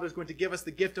Heavenly Father is going to give us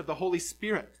the gift of the Holy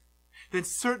Spirit, then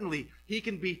certainly He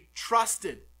can be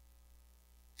trusted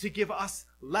to give us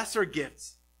lesser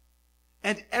gifts.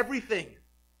 And everything,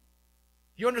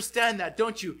 you understand that,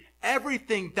 don't you?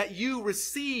 Everything that you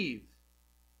receive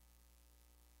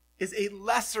is a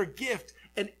lesser gift,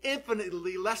 an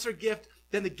infinitely lesser gift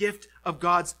than the gift of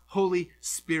God's Holy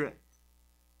Spirit.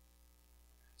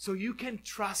 So you can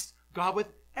trust God with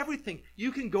everything.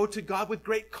 You can go to God with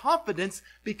great confidence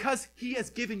because He has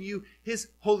given you His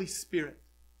Holy Spirit.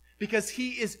 Because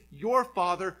He is your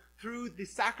Father through the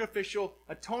sacrificial,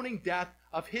 atoning death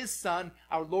of His Son,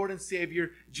 our Lord and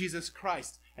Savior, Jesus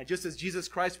Christ. And just as Jesus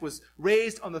Christ was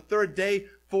raised on the third day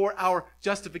for our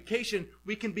justification,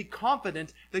 we can be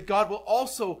confident that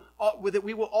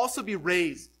we will also be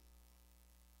raised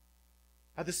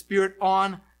by the Spirit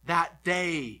on that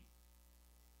day.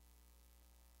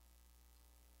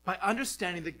 By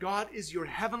understanding that God is your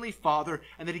Heavenly Father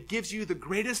and that He gives you the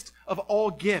greatest of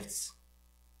all gifts,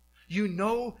 you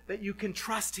know that you can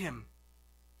trust Him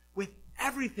with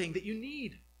everything that you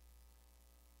need.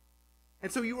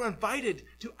 And so you are invited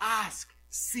to ask,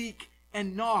 seek,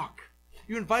 and knock.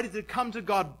 You're invited to come to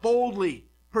God boldly,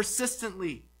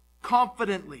 persistently,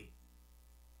 confidently.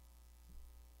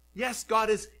 Yes,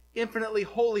 God is infinitely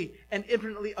holy and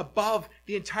infinitely above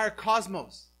the entire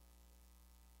cosmos.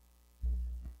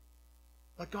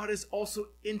 But God is also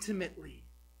intimately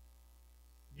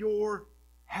your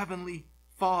Heavenly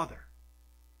Father.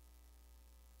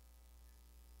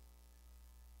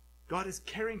 God is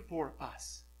caring for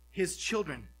us, His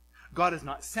children. God is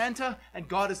not Santa and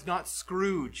God is not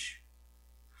Scrooge.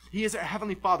 He is our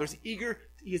Heavenly Father. He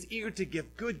is eager to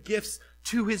give good gifts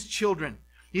to His children.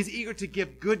 He is eager to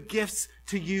give good gifts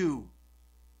to you.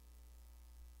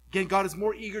 Again, God is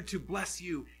more eager to bless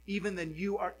you even than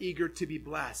you are eager to be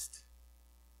blessed.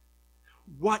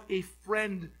 What a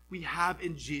friend we have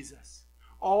in Jesus.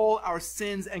 All our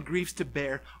sins and griefs to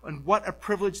bear, and what a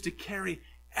privilege to carry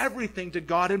everything to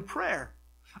God in prayer.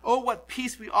 Oh, what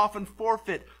peace we often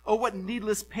forfeit. Oh, what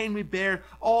needless pain we bear,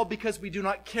 all because we do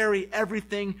not carry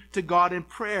everything to God in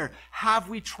prayer. Have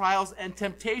we trials and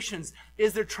temptations?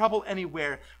 Is there trouble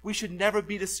anywhere? We should never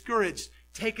be discouraged.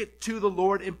 Take it to the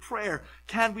Lord in prayer.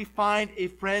 Can we find a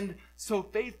friend so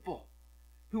faithful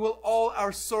who will all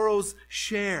our sorrows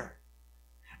share?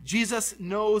 Jesus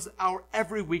knows our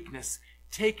every weakness.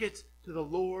 Take it to the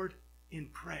Lord in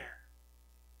prayer.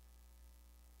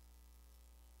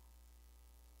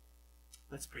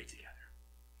 Let's pray together.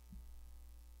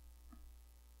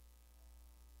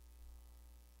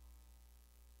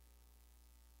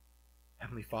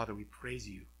 Heavenly Father, we praise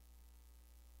you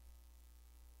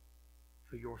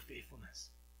for your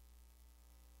faithfulness.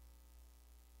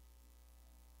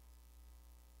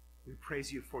 We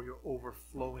praise you for your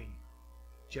overflowing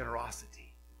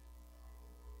generosity.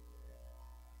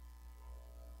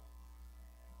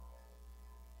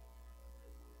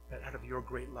 That out of your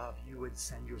great love, you would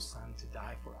send your Son to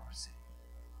die for our sin.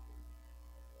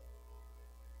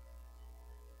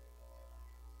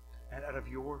 And out of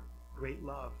your great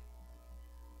love,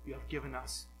 you have given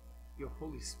us your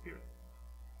Holy Spirit.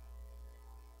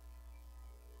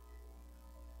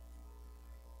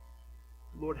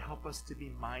 Lord, help us to be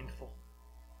mindful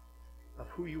of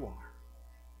who you are.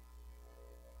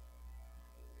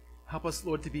 Help us,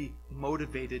 Lord, to be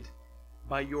motivated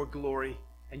by your glory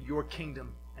and your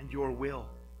kingdom and your will.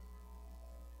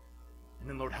 And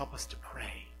then, Lord, help us to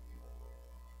pray.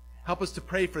 Help us to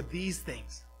pray for these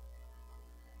things.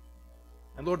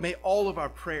 And Lord, may all of our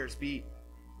prayers be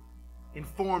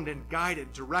informed and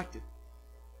guided, directed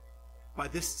by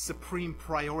this supreme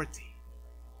priority.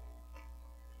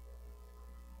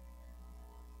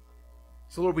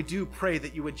 So Lord, we do pray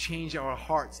that you would change our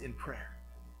hearts in prayer.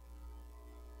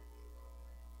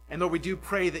 And Lord, we do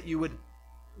pray that you would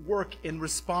work in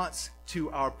response to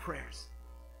our prayers.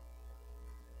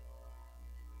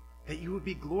 That you would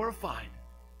be glorified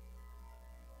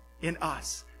in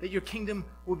us. That your kingdom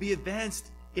will be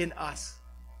advanced in us.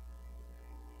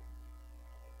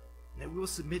 That we will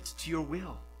submit to your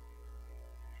will.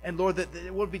 And Lord, that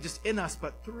it won't be just in us,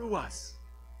 but through us.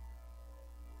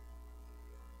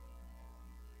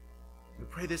 We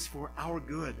pray this for our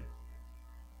good.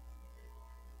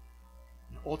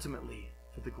 And ultimately,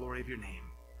 for the glory of your name.